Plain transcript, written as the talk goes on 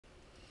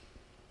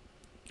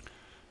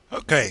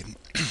Okay,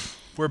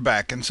 we're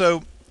back. And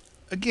so,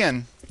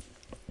 again,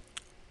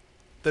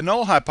 the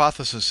null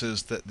hypothesis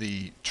is that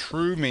the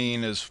true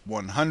mean is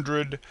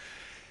 100.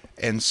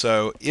 And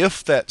so,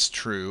 if that's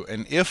true,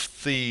 and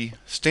if the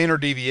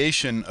standard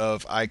deviation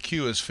of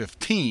IQ is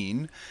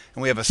 15,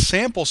 and we have a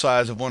sample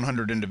size of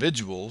 100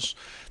 individuals,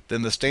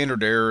 then the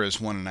standard error is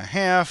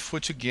 1.5,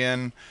 which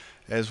again,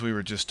 as we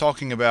were just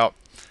talking about,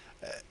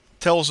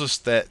 tells us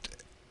that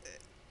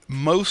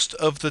most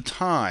of the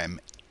time,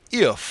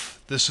 if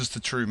this is the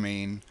true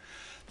mean,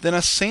 then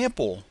a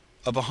sample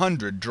of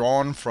 100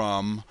 drawn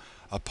from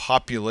a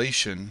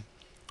population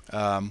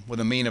with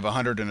a mean of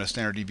 100 and a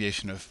standard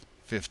deviation of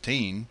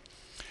 15,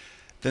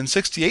 then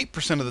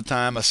 68% of the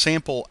time a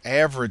sample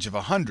average of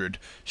 100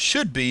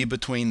 should be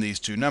between these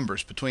two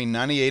numbers, between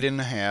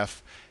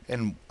 98.5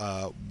 and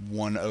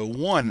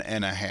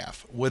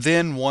 101.5,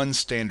 within one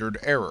standard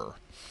error.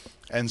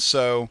 And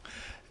so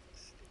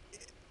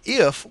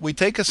if we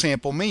take a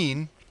sample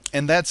mean,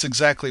 and that's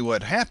exactly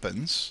what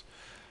happens,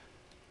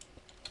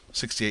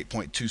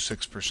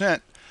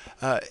 68.26%,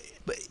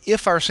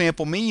 if our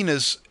sample mean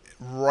is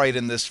right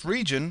in this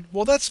region,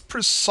 well, that's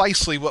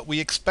precisely what we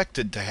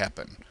expected to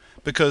happen,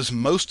 because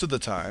most of the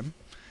time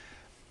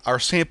our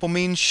sample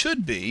mean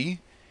should be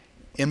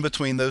in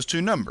between those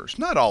two numbers.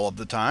 Not all of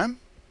the time,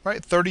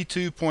 right?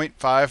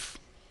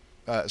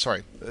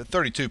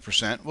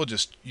 32%, we'll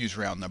just use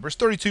round numbers.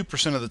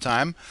 32% of the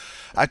time,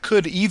 I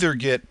could either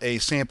get a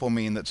sample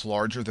mean that's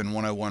larger than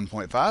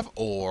 101.5,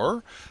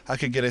 or I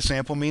could get a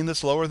sample mean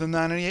that's lower than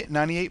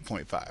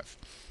 98.5.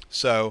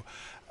 So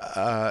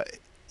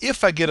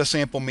if I get a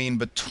sample mean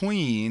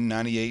between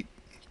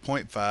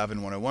 98.5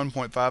 and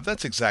 101.5,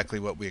 that's exactly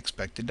what we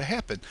expected to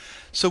happen.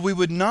 So we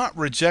would not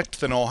reject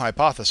the null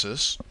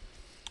hypothesis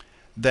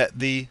that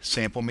the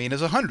sample mean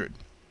is 100,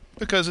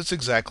 because it's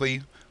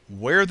exactly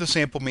where the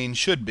sample mean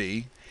should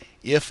be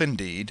if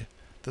indeed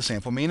the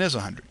sample mean is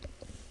 100.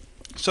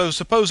 So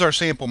suppose our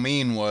sample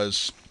mean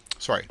was,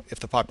 if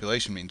the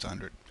population mean is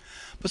 100,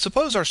 but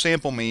suppose our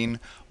sample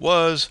mean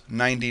was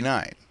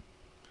 99.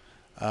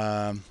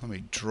 Let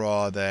me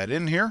draw that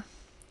in here.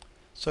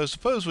 So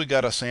suppose we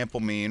got a sample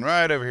mean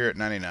right over here at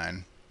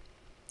 99.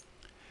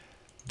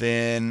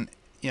 Then,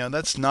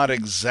 that's not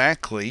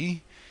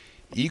exactly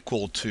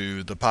equal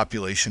to the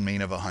population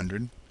mean of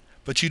 100,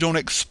 but you don't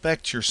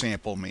expect your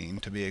sample mean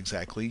to be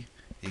exactly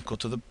equal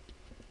to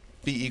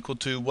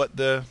what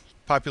the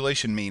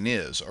population mean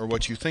is, or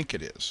what you think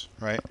it is,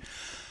 right?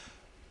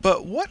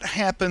 But what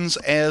happens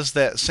as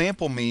that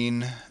sample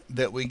mean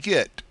that we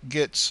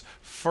gets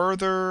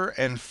further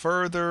and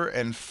further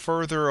and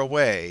further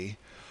away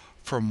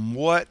from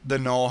what the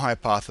null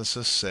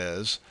hypothesis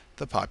says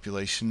the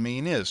population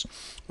mean is?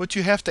 What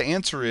you have to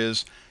answer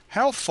is,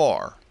 how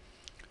far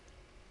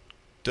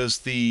does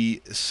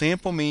the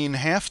sample mean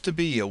have to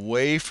be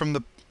away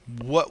from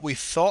what we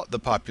thought the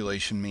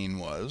population mean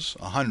was,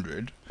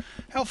 100?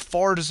 How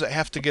far does it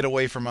have to get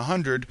away from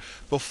 100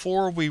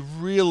 before we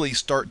really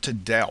start to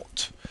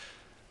doubt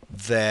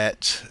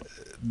that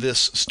this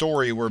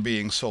story we're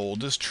being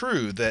sold is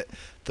true, that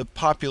the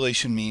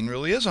population mean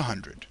really is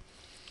 100?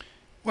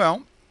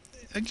 Well,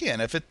 again,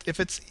 if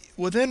it's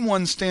within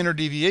one standard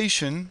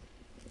deviation,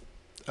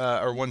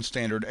 or one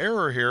standard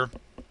error here,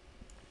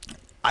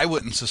 I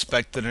wouldn't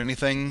suspect that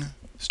anything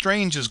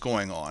strange is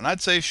going on. I'd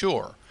say,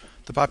 sure,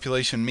 the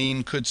population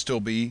mean could still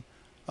be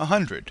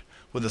 100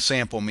 with a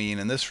sample mean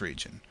in this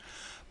region.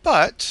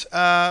 But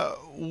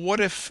what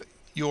if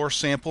your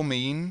sample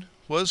mean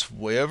was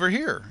way over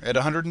here at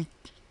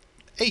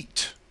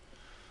 108?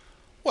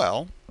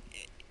 Well,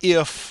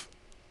 if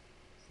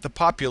the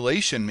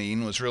population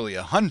mean was really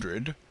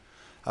 100,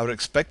 I would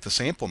expect the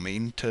sample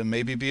mean to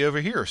maybe be over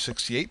here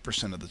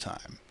 68% of the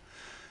time.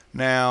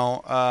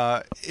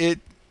 Now, it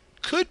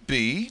could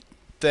be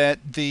that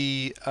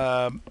you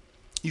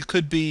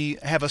could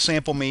have a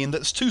sample mean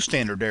that's two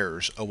standard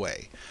errors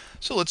away.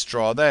 So let's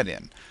draw that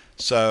in.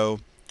 So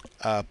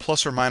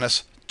plus or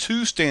minus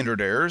 2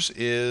 standard errors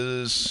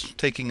is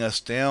taking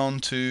us down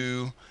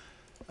to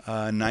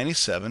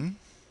 97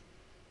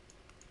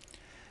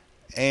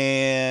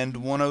 and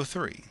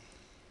 103.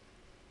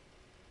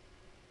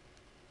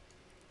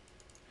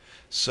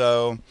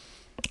 So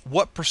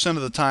what percent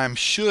of the time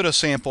should a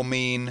sample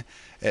mean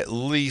at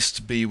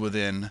least be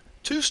within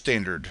 2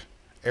 standard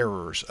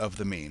errors of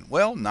the mean?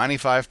 Well,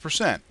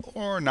 95%,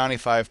 or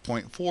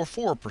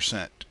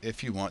 95.44%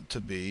 if you want to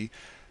be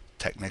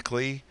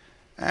technically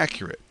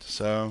accurate.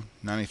 So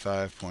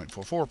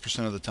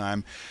 95.44% of the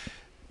time,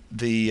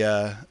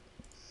 the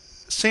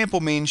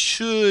sample mean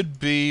should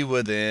be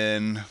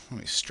within, let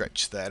me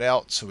stretch that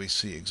out so we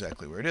see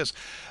exactly where it is.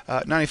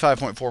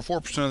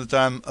 95.44% of the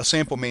time, a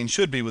sample mean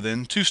should be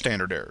within 2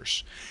 standard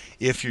errors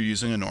if you're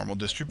using a normal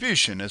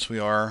distribution, as we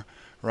are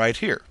right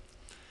here.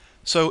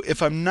 So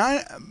if I'm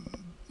not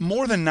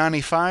more than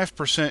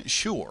 95%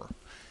 sure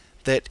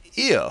that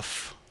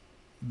if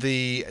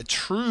the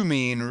true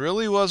mean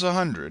really was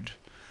 100,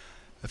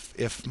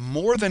 if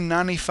more than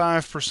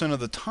 95% of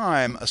the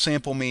time a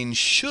sample mean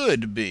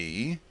should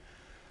be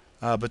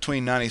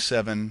between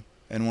 97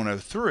 and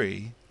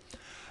 103,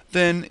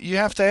 then you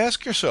have to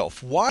ask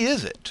yourself, why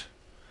is it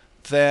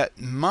that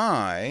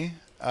let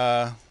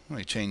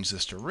me change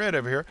this to red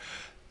over here,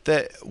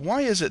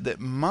 why is it that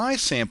my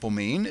sample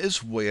mean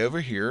is way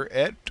over here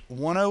at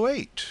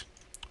 108?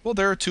 Well,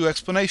 there are two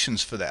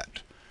explanations for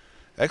that.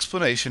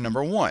 Explanation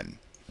number one,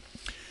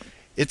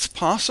 it's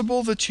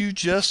possible that you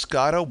just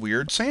got a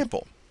weird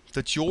sample,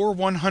 that your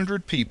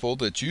 100 people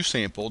that you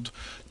sampled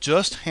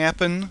just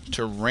happen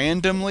to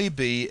randomly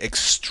be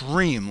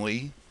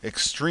extremely,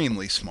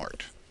 extremely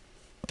smart.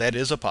 That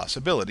is a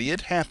possibility.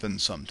 It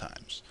happens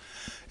sometimes.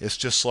 It's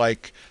just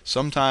like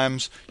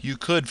sometimes you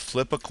could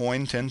flip a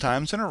coin 10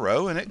 times in a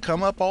row and it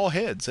come up all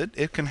heads.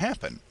 It can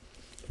happen.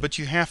 But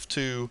you have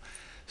to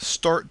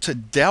start to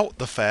doubt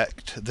the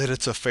fact that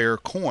it's a fair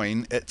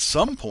coin at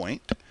some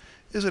point.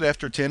 Is it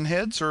after 10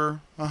 heads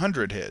or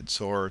 100 heads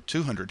or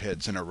 200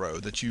 heads in a row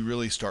that you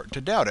really start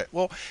to doubt it?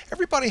 Well,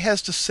 everybody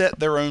has to set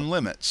their own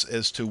limits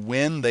as to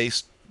when they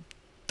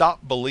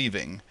stop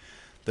believing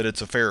that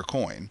it's a fair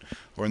coin,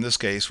 or in this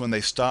case, when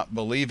they stop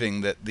believing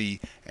that the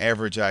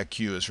average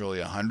IQ is really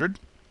 100,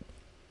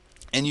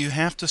 and you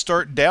have to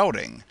start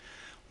doubting,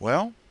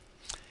 well,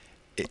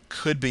 it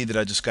could be that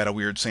I just got a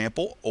weird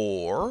sample,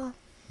 or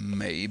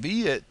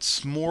maybe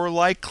it's more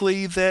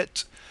likely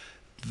that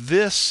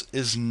this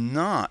is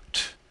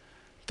not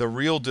the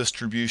real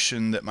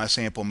distribution that my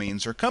sample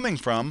means are coming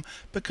from,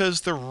 because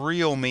the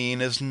real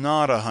mean is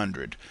not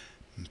 100.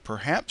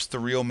 Perhaps the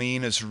real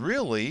mean is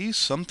really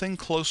something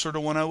closer to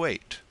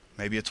 108.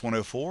 Maybe it's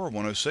 104,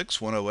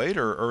 106, 108,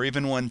 or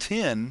even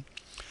 110.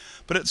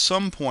 But at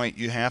some point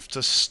you have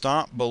to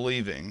stop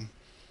believing.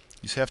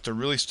 You have to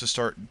really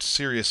start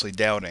seriously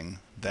doubting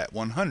that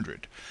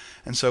 100.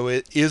 And so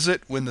is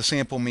it when the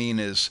sample mean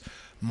is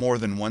more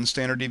than one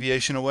standard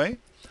deviation away?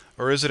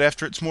 Or is it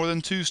after it's more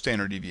than two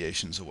standard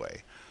deviations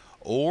away?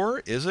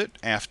 Or is it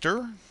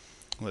after,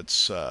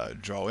 let's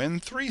draw in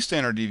 3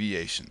 standard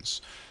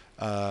deviations.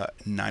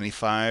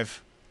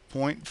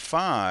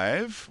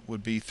 95.5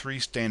 would be 3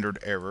 standard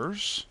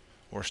errors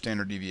or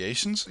standard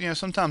deviations. You know,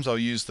 sometimes I'll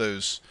use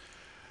those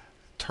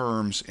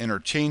terms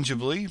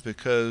interchangeably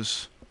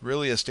because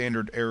really a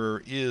standard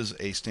error is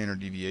a standard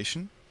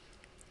deviation.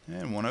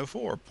 And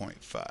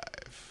 104.5.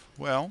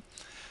 Well,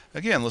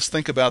 again, let's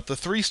think about the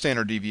 3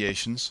 standard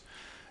deviations.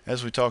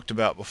 As we talked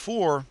about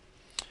before,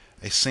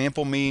 a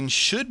sample mean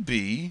should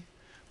be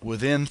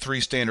within 3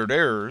 standard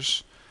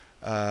errors,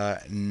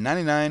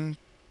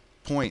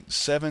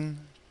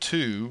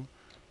 99.72%.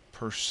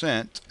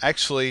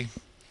 Actually,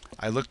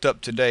 I looked up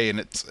today, and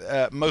it's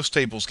most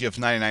tables give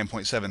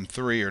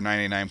 99.73 or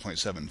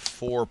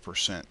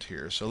 99.74%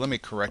 here. So let me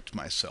correct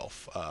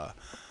myself. I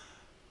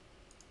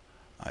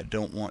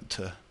don't want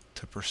to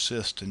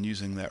persist in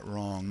using that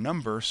wrong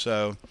number.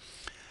 So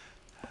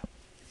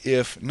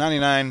if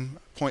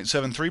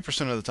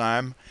 99.73% of the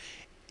time,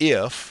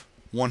 if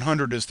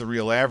 100 is the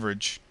real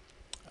average,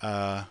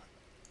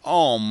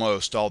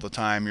 almost all the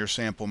time your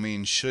sample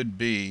mean should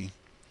be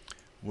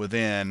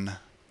within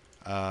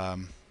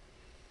 3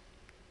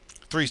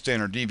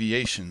 standard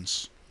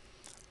deviations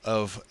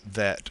of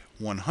that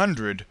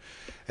 100.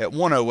 At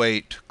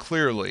 108,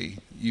 clearly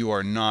you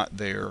are not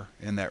there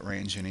in that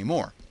range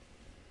anymore.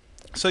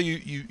 So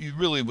you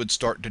really would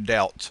start to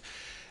doubt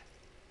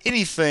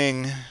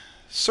anything,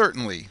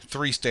 certainly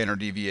 3 standard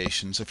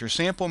deviations. If your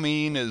sample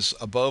mean is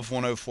above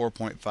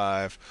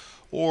 104.5,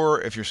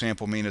 or if your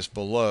sample mean is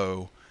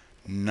below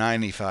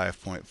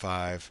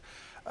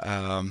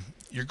 95.5,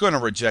 you're going to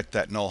reject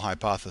that null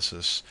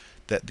hypothesis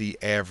that the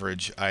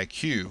average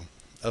IQ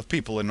of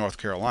people in North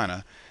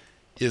Carolina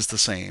is the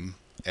same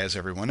as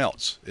everyone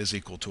else, is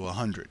equal to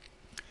 100.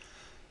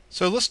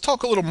 So let's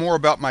talk a little more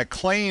about my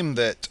claim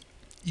that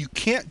you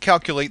can't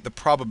calculate the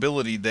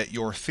probability that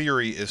your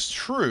theory is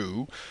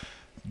true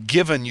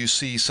given you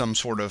see some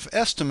sort of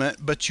estimate,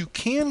 but you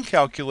can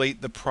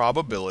calculate the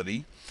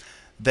probability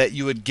that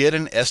you would get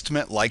an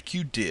estimate like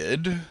you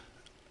did,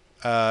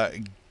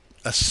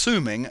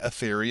 assuming a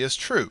theory is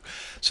true.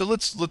 So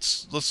let's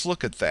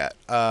look at that.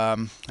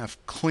 I've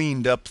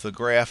cleaned up the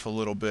graph a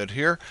little bit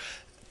here.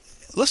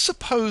 Let's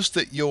suppose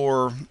that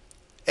your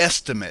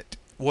estimate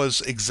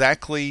was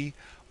exactly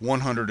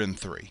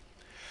 103.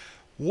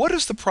 What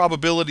is the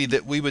probability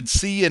that we would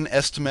see an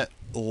estimate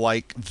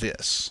like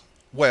this?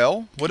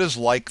 Well, what does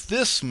like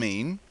this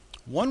mean?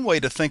 One way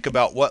to think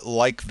about what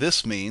like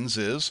this means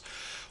is,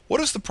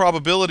 what is the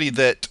probability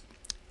that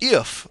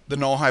if the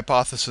null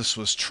hypothesis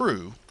was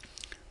true,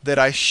 that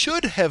I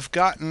should have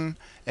gotten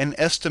an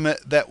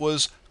estimate that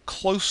was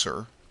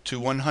closer to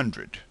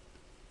 100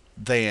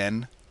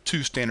 than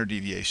 2 standard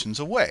deviations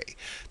away?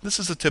 This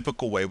is a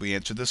typical way we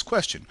answer this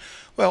question.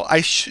 Well,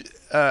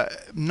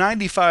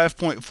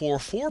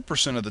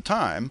 95.44% of the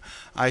time,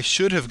 I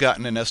should have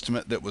gotten an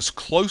estimate that was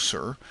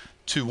closer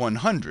to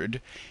 100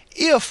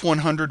 if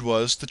 100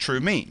 was the true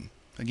mean.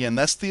 Again,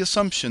 that's the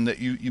assumption that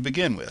you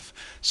begin with.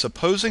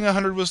 Supposing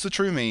 100 was the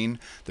true mean,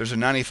 there's a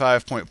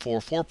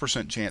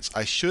 95.44% chance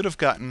I should have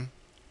gotten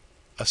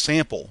a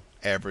sample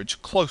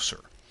average closer.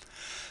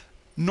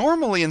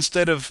 Normally,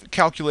 instead of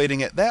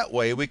calculating it that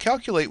way, we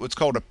calculate what's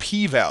called a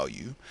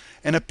p-value.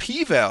 And a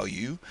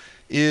p-value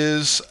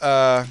is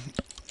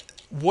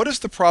what is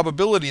the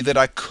probability that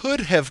I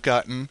could have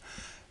gotten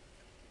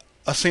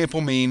a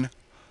sample mean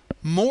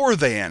more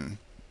than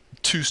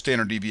 2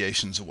 standard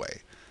deviations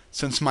away.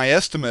 Since my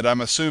estimate,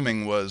 I'm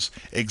assuming, was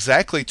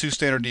exactly 2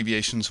 standard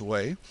deviations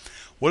away,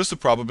 what is the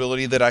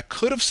probability that I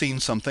could have seen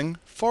something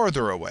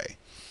farther away?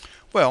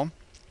 Well,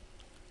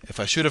 if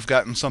I should have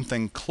gotten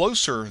something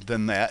closer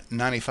than that,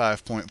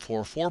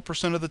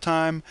 95.44% of the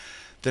time,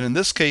 then in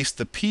this case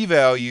the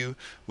p-value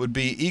would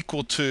be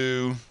equal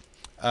to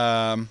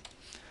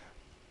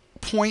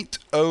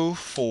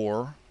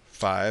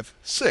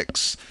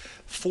 0.0456,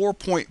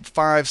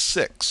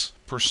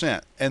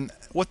 4.56%. And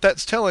what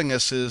that's telling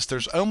us is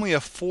there's only a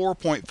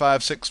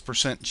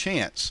 4.56%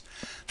 chance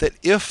that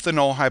if the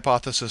null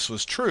hypothesis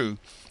was true,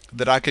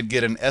 that I could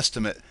get an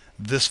estimate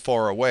this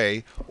far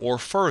away or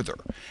further.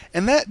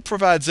 And that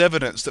provides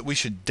evidence that we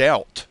should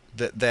doubt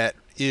that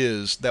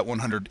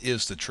 100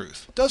 is the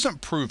truth.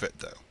 Doesn't prove it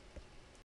though.